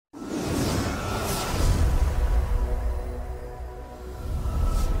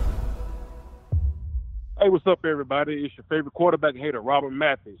Hey, what's up, everybody? It's your favorite quarterback hater, Robert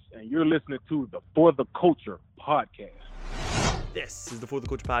Mathis, and you're listening to the For the Culture podcast. This is the For the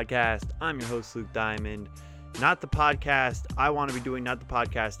Culture podcast. I'm your host, Luke Diamond. Not the podcast I want to be doing, not the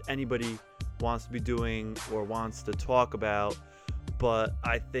podcast anybody wants to be doing or wants to talk about, but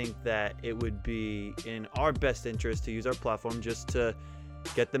I think that it would be in our best interest to use our platform just to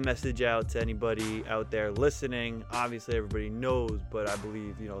get the message out to anybody out there listening. Obviously, everybody knows, but I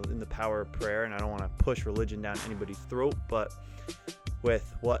believe, in the power of prayer, and I don't want to push religion down anybody's throat, but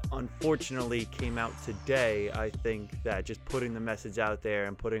with what unfortunately came out today, I think that just putting the message out there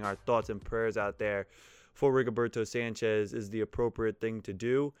and putting our thoughts and prayers out there for Rigoberto Sanchez is the appropriate thing to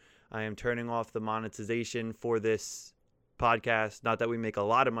do. I am turning off the monetization for this podcast. Not that we make a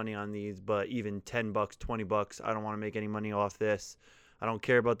lot of money on these, but even $10, $20, I don't want to make any money off this. I don't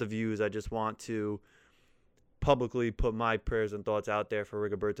care about the views. I just want to publicly put my prayers and thoughts out there for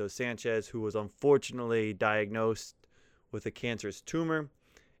Rigoberto Sanchez, who was unfortunately diagnosed with a cancerous tumor.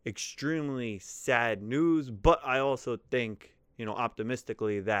 Extremely sad news, but I also think,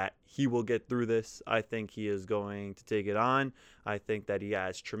 optimistically that he will get through this. I think he is going to take it on. I think that he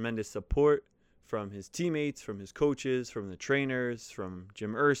has tremendous support from his teammates, from his coaches, from the trainers, from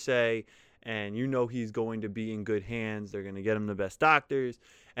Jim Irsay, and he's going to be in good hands. They're going to get him the best doctors,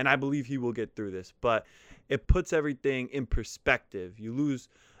 and I believe he will get through this. But it puts everything in perspective. You lose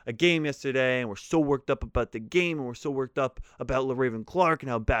a game yesterday, and we're so worked up about the game, and we're so worked up about LaRaven Clark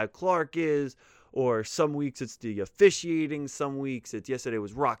and how bad Clark is. Or some weeks it's the officiating, some weeks it's yesterday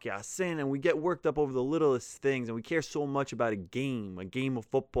was Rock Ya-Sin, and we get worked up over the littlest things, and we care so much about a game of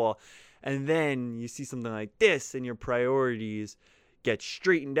football, and then you see something like this, and your priorities get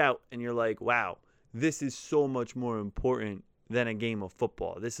straightened out, and you're like, wow, this is so much more important than a game of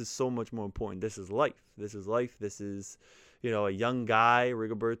football. This is so much more important. This is life. This is life. This is, a young guy,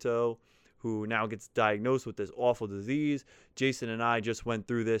 Rigoberto, who now gets diagnosed with this awful disease. Jason and I just went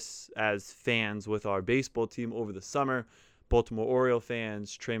through this as fans with our baseball team over the summer. Baltimore Oriole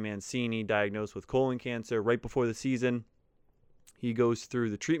fans, Trey Mancini diagnosed with colon cancer right before the season. He goes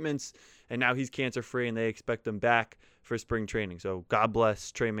through the treatments, and now he's cancer-free, and they expect him back for spring training. So God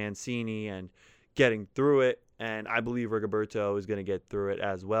bless Trey Mancini and getting through it, and I believe Rigoberto is going to get through it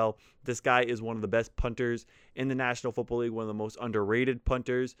as well. This guy is one of the best punters in the National Football League, one of the most underrated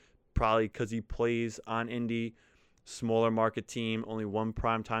punters, probably because he plays on Indy, smaller market team, only one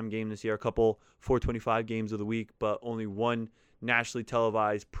primetime game this year, a couple 425 games of the week, but only one nationally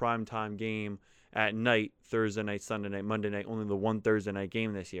televised primetime game at night, Thursday night, Sunday night, Monday night, only the one Thursday night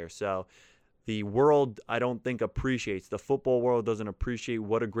game this year. So the world, I don't think, appreciates, the football world doesn't appreciate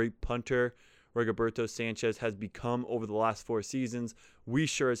what a great punter Rigoberto Sanchez has become over the last 4 seasons. We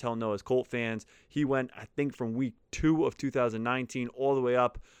sure as hell know as Colt fans. He went, I think, from week 2 of 2019 all the way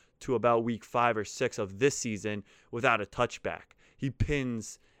up to about week 5 or 6 of this season without a touchback. He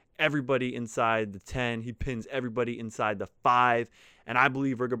pins everybody inside the 10. He pins everybody inside the 5. And I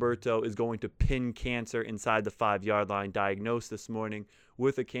believe Rigoberto is going to pin cancer inside the 5-yard line, diagnosed this morning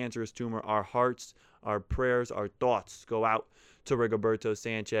with a cancerous tumor. Our hearts, our prayers, our thoughts go out to Rigoberto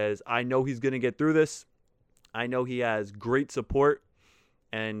Sanchez. I know he's going to get through this. I know he has great support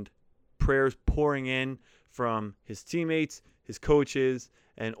and prayers pouring in from his teammates, his coaches,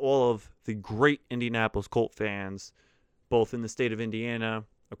 and all of the great Indianapolis Colt fans, both in the state of Indiana,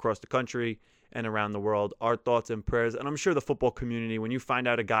 across the country, and around the world. Our thoughts and prayers. And I'm sure the football community, when you find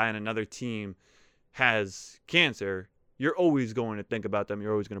out a guy on another team has cancer, you're always going to think about them.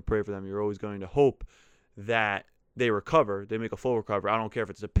 You're always going to pray for them. You're always going to hope that they recover, they make a full recovery. I don't care if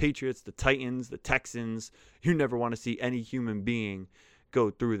it's the Patriots, the Titans, the Texans. You never want to see any human being go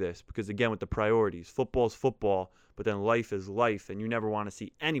through this because, again, with the priorities, football's football, but then life is life, and you never want to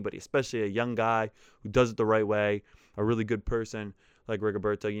see anybody, especially a young guy who does it the right way, a really good person like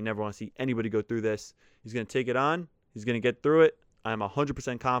Rigoberto. You never want to see anybody go through this. He's going to take it on. He's going to get through it. I'm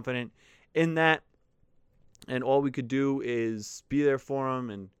 100% confident in that. And all we could do is be there for him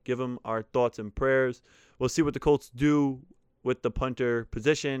and give him our thoughts and prayers. We'll see what the Colts do with the punter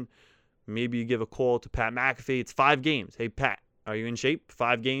position. Maybe you give a call to Pat McAfee. It's 5 games. Hey, Pat, are you in shape?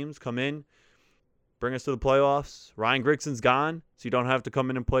 5 games. Come in. Bring us to the playoffs. Ryan Grigson's gone, so you don't have to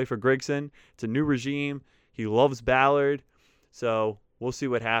come in and play for Grigson. It's a new regime. He loves Ballard. So we'll see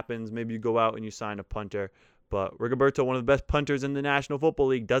what happens. Maybe you go out and you sign a punter. But Rigoberto, one of the best punters in the National Football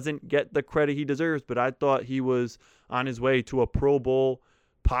League, doesn't get the credit he deserves. But I thought he was on his way to a Pro Bowl,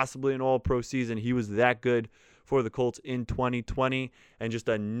 possibly an All-Pro season. He was that good for the Colts in 2020. And just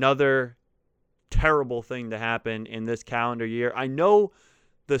another terrible thing to happen in this calendar year. I know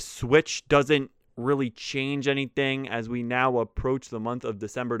the switch doesn't really change anything as we now approach the month of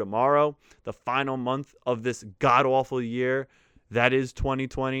December tomorrow, the final month of this god-awful year that is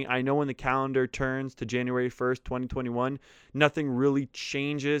 2020. I know when the calendar turns to January 1st, 2021, nothing really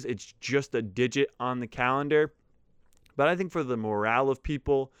changes. It's just a digit on the calendar. But I think for the morale of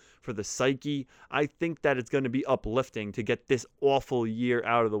people, for the psyche, I think that it's going to be uplifting to get this awful year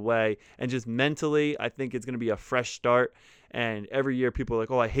out of the way. And just mentally, I think it's going to be a fresh start. And every year people are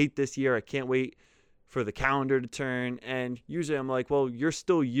like, oh, I hate this year. I can't wait for the calendar to turn. And usually I'm like, well, you're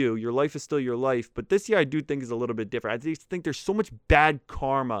still you. Your life is still your life. But this year I do think is a little bit different. I just think there's so much bad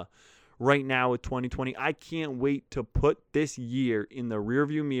karma right now with 2020. I can't wait to put this year in the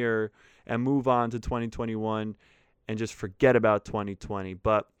rearview mirror and move on to 2021 and just forget about 2020.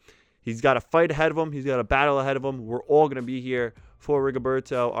 But he's got a fight ahead of him. He's got a battle ahead of him. We're all going to be here for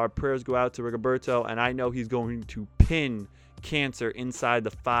Rigoberto. Our prayers go out to Rigoberto, and I know he's going to pin cancer inside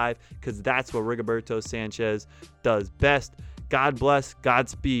the 5 because that's what Rigoberto Sanchez does best. God bless,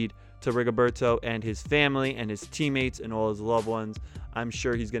 Godspeed to Rigoberto and his family and his teammates and all his loved ones. I'm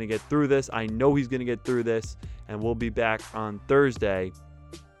sure he's going to get through this. I know he's going to get through this, and we'll be back on Thursday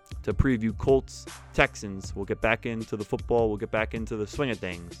to preview Colts Texans. We'll get back into the football. We'll get back into the swing of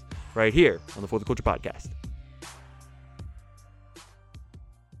things right here on the For the Culture podcast.